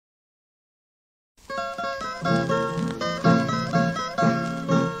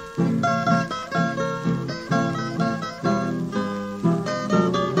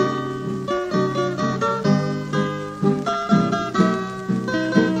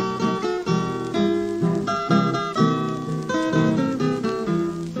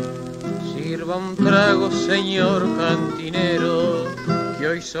señor cantinero, que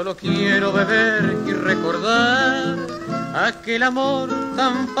hoy solo quiero beber y recordar aquel amor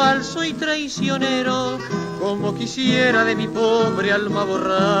tan falso y traicionero, como quisiera de mi pobre alma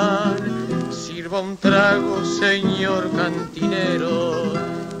borrar. Sirva un trago, señor cantinero,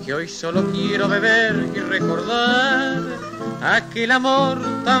 que hoy solo quiero beber y recordar aquel amor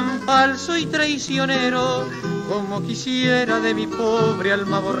tan falso y traicionero, como quisiera de mi pobre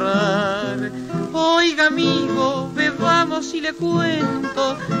alma borrar. Oiga amigo, bebamos y le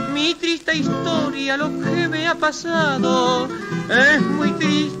cuento mi triste historia, lo que me ha pasado. Es muy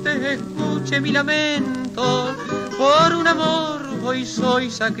triste, escuche mi lamento, por un amor hoy soy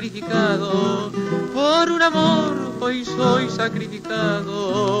sacrificado, por un amor hoy soy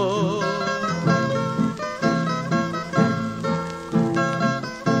sacrificado.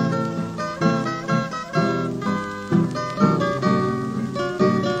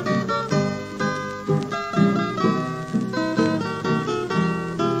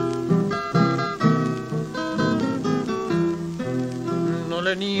 No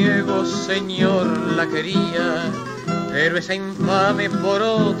le niego, señor, la quería, pero esa infame por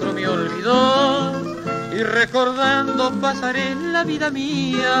otro me olvidó, y recordando pasaré la vida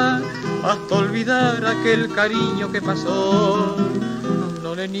mía hasta olvidar aquel cariño que pasó.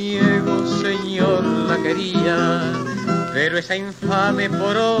 No le niego, señor, la quería, pero esa infame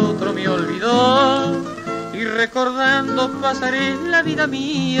por otro me olvidó, y recordando pasaré la vida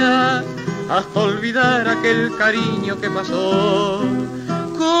mía hasta olvidar aquel cariño que pasó.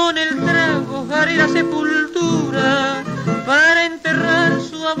 Con el trago haré la sepultura para enterrar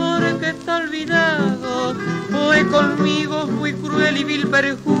su amor que está olvidado. Fue conmigo muy cruel y vil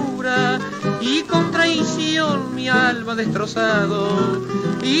perjura, y con traición mi alma destrozado,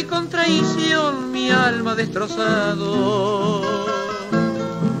 y con traición mi alma destrozado.